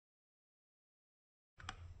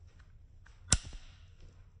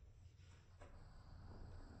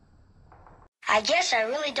I guess I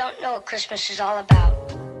really don't know what Christmas is all about.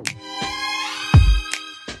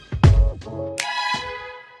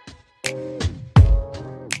 Isn't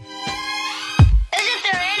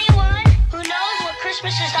there anyone who knows what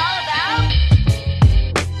Christmas is all about?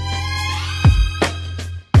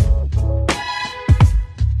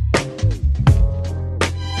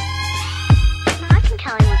 I can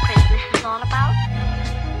tell you what Christmas is all about.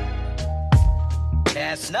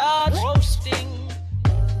 Chestnuts roasting.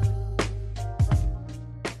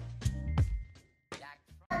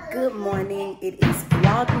 Good morning. It is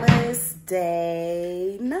Vlogmas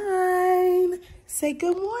day 9. Say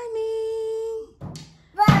good morning.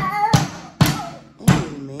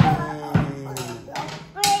 Amen.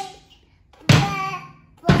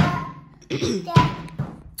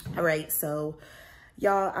 All right, so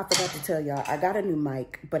y'all, I forgot to tell y'all, I got a new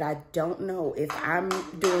mic, but I don't know if I'm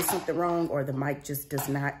doing something wrong or the mic just is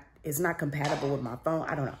not compatible with my phone.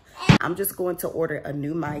 I don't know. I'm just going to order a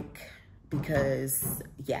new mic because,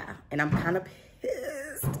 yeah, and I'm kind of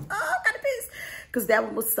pissed. Oh, kind of pissed because that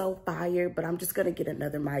one was so fire, but I'm just going to get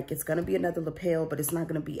another mic. It's going to be another lapel, but it's not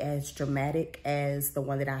going to be as dramatic as the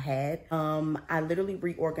one that I had. I literally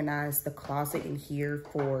reorganized the closet in here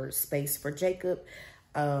for space for Jacob.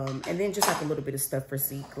 And then just like a little bit of stuff for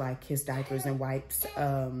Zeke, like his diapers and wipes.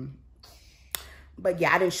 But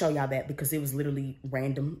yeah, I didn't show y'all that because it was literally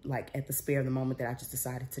random, like at the spare of the moment that I just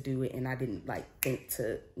decided to do it. And I didn't like think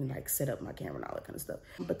to like set up my camera and all that kind of stuff.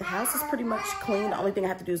 But the house is pretty much clean. The only thing I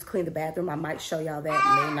have to do is clean the bathroom. I might show y'all that,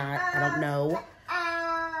 may not, I don't know.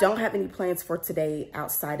 Don't have any plans for today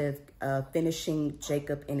outside of finishing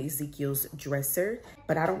Jacob and Ezekiel's dresser.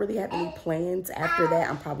 But I don't really have any plans after that.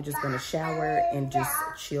 I'm probably just gonna shower and just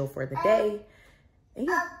chill for the day. And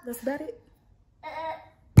yeah, that's about it.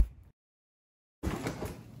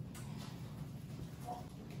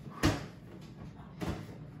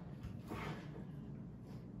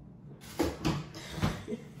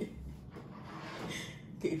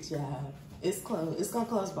 Good job. It's closed. It's gonna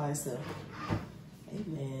close by itself.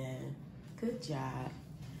 Amen. Good job.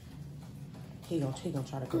 He gonna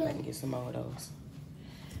try to go back and get some more of those.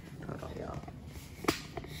 Hold on, y'all.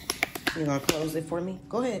 You gonna close it for me?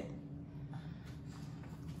 Go ahead.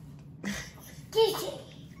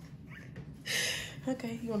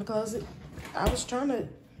 Okay, you wanna close it? I was trying to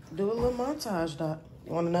do a little montage, Doc.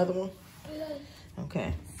 You want another one?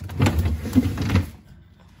 Okay.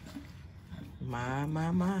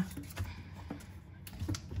 My.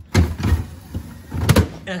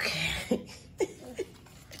 Okay.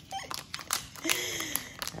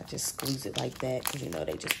 I just squeeze it like that because you know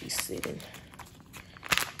they just be sitting.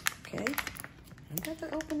 Okay. I'm about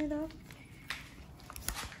to open it up.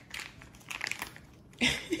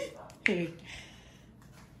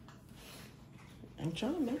 I'm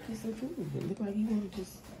trying to make you some food. It look like you want to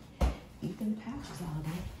just eat them pouches all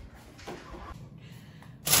day.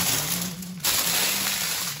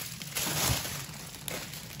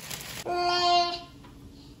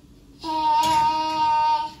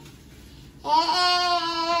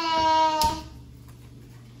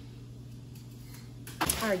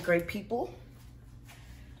 All right, great people.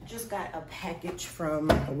 Just got a package from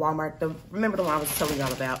Walmart. Remember the one I was telling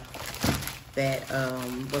y'all about that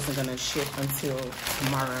wasn't gonna ship until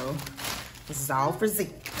tomorrow. This is all for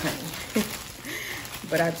Zeke, honey.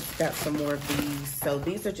 But I just got some more of these. So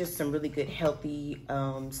these are just some really good healthy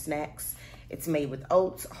snacks. It's made with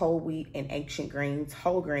oats, whole wheat, and ancient grains,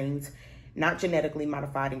 whole grains, not genetically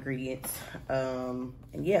modified ingredients. And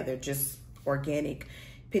yeah, they're just organic,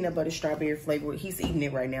 peanut butter, strawberry flavored. He's eating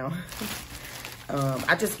it right now.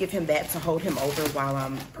 I just give him that to hold him over while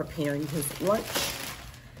I'm preparing his lunch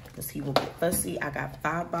because he will get fussy. I got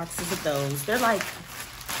 5 boxes of those. They're like,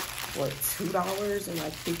 what,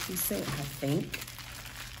 $2.50,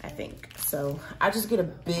 I think. So I just get a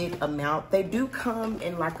big amount. They do come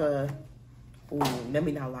in like a, ooh, let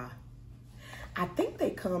me not lie. I think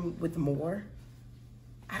they come with more.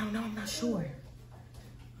 I don't know, I'm not sure.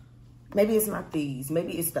 Maybe it's not these.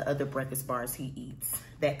 Maybe it's the other breakfast bars he eats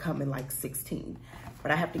that come in like 16.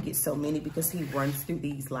 But I have to get so many because he runs through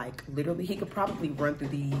these like literally. He could probably run through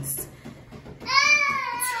these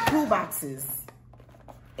 2 boxes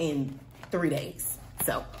in 3 days.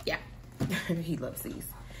 So yeah, he loves these.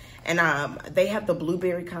 And they have the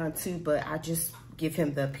blueberry kind too, but I just give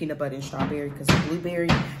him the peanut butter and strawberry because the blueberry,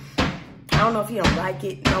 I don't know if he don't like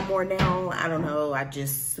it no more now. I don't know. I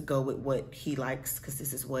just go with what he likes because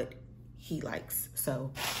this is what he likes.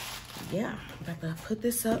 So yeah, I'm about to put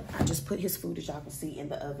this up. I just put his food, as y'all can see, in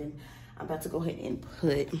the oven. I'm about to go ahead and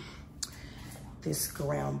put this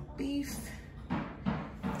ground beef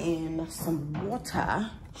in some water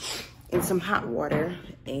in some hot water,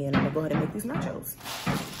 and I'm gonna go ahead and make these nachos.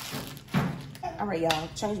 All right, y'all,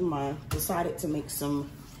 changed my mind. Decided to make some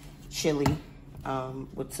chili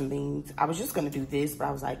with some beans. I was just gonna do this, but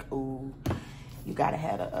I was like, ooh, you gotta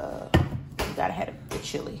have the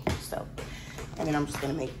chili. So, and then I'm just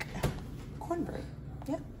gonna make cornbread.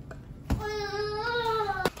 Yep.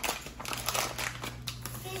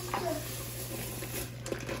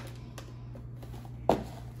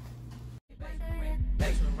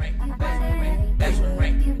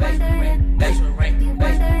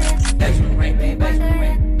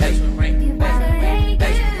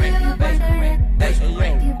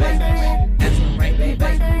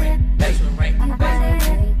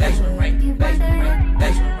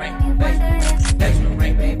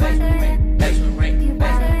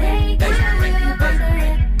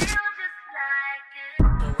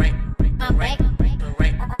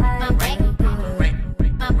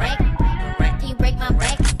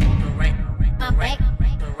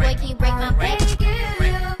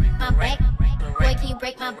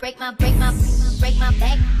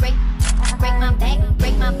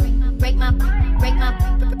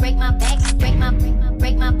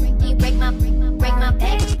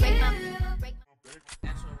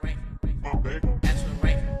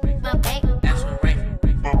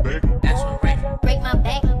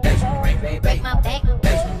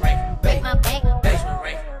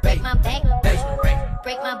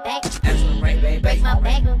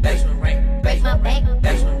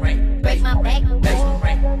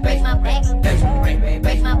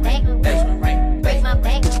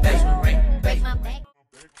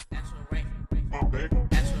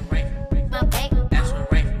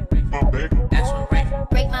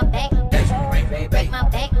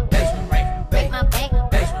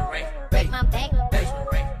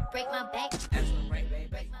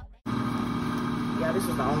 Yeah, this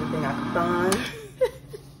was the only thing I could find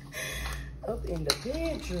up in the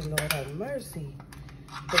bedroom, Lord have mercy.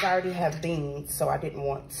 Because I already have beans, so I didn't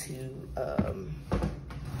want to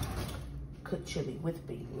cook chili with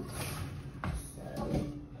beans. So,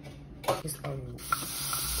 it's, ooh.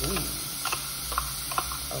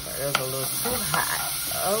 Okay, that's a little too hot.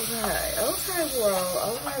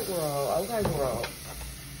 Okay, girl.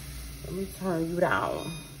 Let me turn you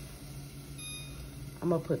down. I'm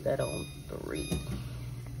gonna put that on 3,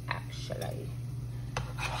 actually.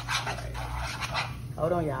 All right.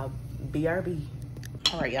 Hold on, y'all. BRB.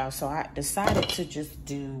 All right, y'all, so I decided to just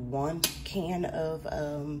do 1 can of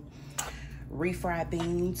refried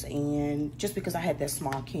beans, and just because I had that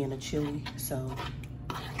small can of chili, so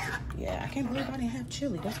yeah, I can't believe I didn't have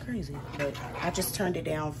chili. That's crazy. But I just turned it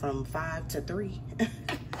down from 5 to 3.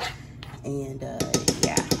 And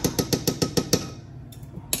yeah.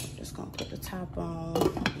 Just gonna put the top on,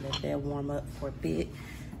 let that warm up for a bit.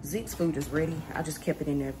 Zeke's food is ready. I just kept it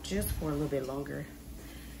in there just for a little bit longer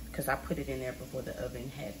because I put it in there before the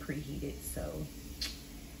oven had preheated. So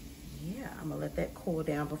yeah, I'm gonna let that cool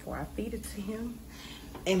down before I feed it to him.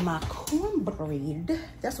 And my cornbread,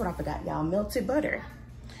 that's what I forgot, y'all, melted butter.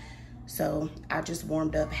 So I just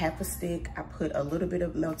warmed up half a stick. I put a little bit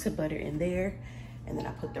of melted butter in there, and then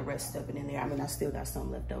I put the rest of it in there. I mean, I still got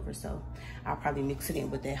some left over, so I'll probably mix it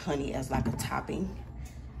in with that honey as like a topping.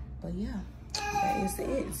 But yeah, that is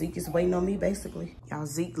it. Zeke is waiting on me, basically. Y'all,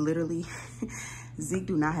 Zeke literally, Zeke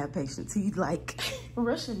do not have patience. He's like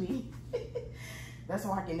rushing me. That's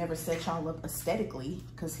why I can never set y'all up aesthetically,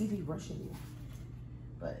 because he be rushing me.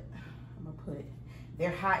 But I'm gonna put,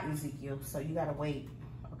 they're hot, Ezekiel, so you gotta wait,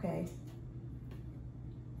 okay?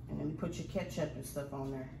 And then you put your ketchup and stuff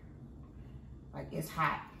on there. Like, it's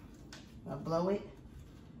hot. Now blow it.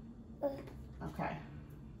 Okay.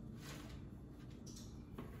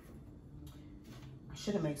 I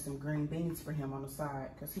should have made some green beans for him on the side,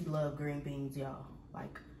 because he loved green beans, y'all.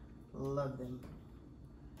 Like, love them.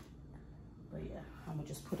 But yeah, I'm gonna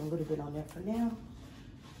just put a little bit on there for now.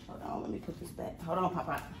 Hold on, let me put this back. Hold on,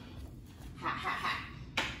 Papa. Hot, hot, hot.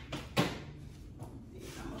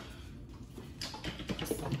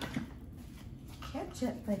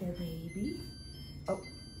 Ketchup for the baby. Oh,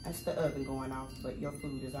 that's the oven going off, but your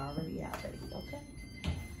food is already out, baby, okay?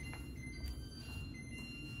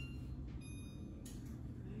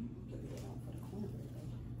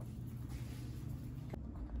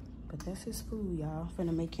 But that's his food, y'all.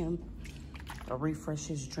 Finna make him refresh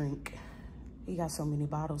his drink. He got so many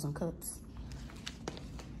bottles and cups.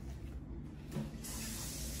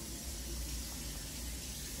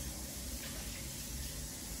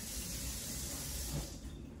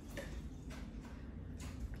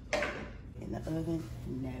 In the oven?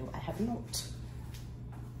 No, I have not.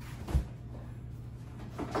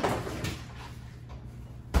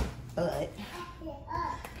 But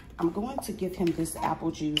I'm going to give him this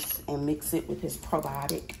apple juice and mix it with his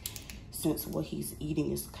probiotic, since what he's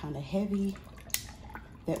eating is kind of heavy.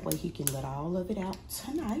 That way he can let all of it out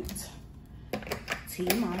tonight.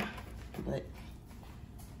 TMI, but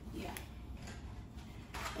yeah.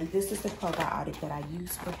 And this is the probiotic that I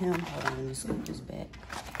use for him. Hold on, let me scoop this back.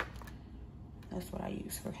 That's what I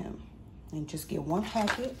use for him. And just get 1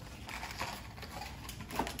 packet.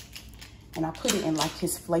 And I put it in like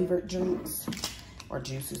his flavored drinks, or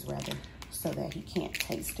juices rather, so that he can't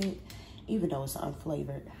taste it, even though it's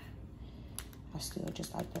unflavored. I still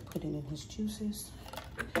just like to put it in his juices.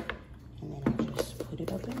 And then I just put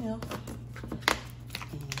it up in there and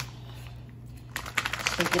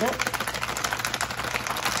shake it up.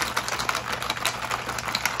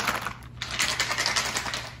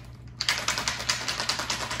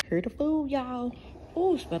 Here the food, y'all.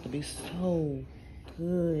 Oh, it's about to be so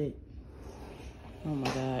good. Oh my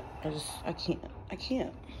God, I can't.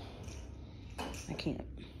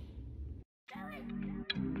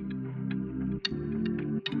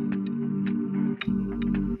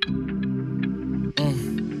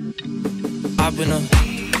 I've been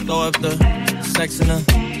throw up the sex in her.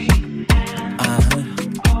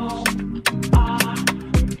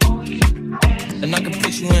 And I can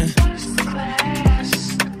put you in.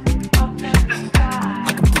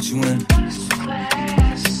 I can put you in.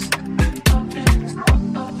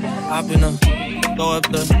 I've been throw up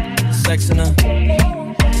the sex in her.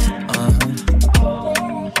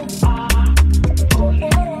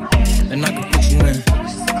 And I can put you in.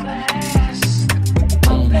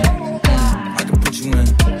 I can put you in.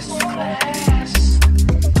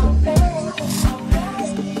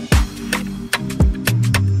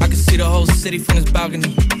 I can see the whole city from this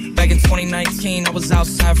balcony. Back in 2019, I was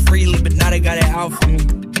outside freely, but now they got it out for me.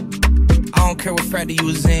 I don't care what frat you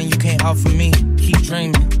was in, you can't out for me. Keep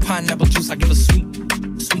dreaming, pineapple juice, I give a sweet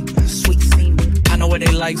semen. I know what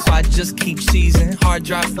they like, so I just keep cheesing. Hard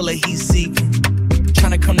drive full of heat seeking.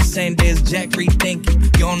 Tryna come the same day as Jack, rethinking.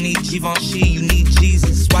 You don't need Givenchy, you need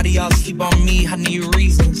Jesus. Why do y'all sleep on me? I need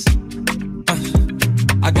reasons.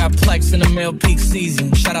 I got Plex in the mail peak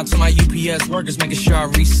season. Shout out to my UPS workers, making sure I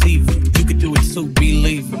receive it. You could do it too,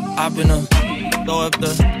 believe it. I've been throw up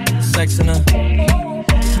the sex in her.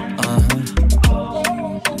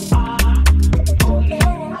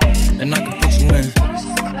 And I can put you in.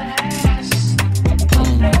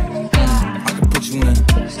 I can put you in.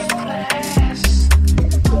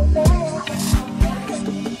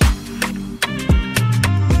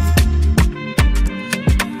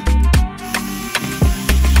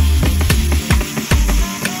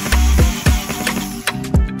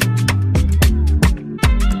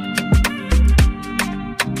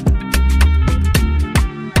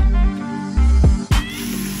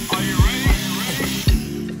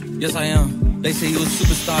 Yes, I am. They say you a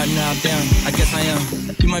superstar, now damn, I guess I am.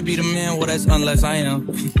 You might be the man, well that's unless I am.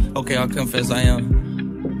 Okay, I'll confess I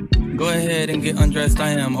am. Go ahead and get undressed,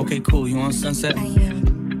 I am. Okay, cool, you on Sunset? I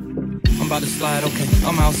am. I'm about to slide, okay,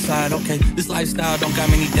 I'm outside, okay. This lifestyle don't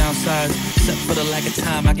got many downsides. Except for the lack of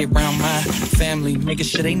time I get around my family, making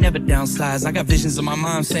sure they never downsize. I got visions of my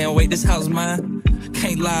mom saying, wait, this house mine.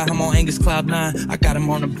 Can't lie, I'm on Angus Cloud 9. I got him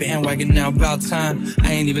on the bandwagon now, about time.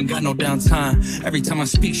 I ain't even got no downtime. Every time I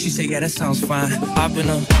speak, she say, yeah, that sounds fine. I've been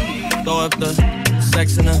throw up the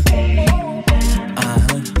sex in her.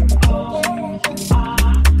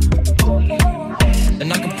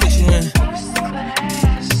 And I can put you in.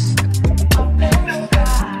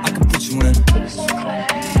 I can put you in.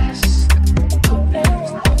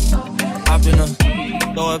 I've been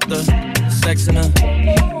throw up the sex in her.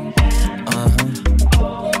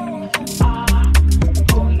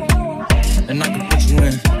 And I can put you in. I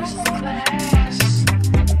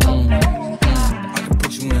can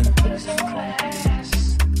put you in.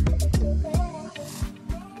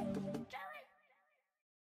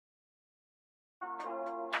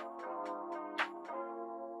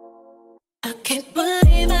 I can't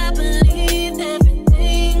believe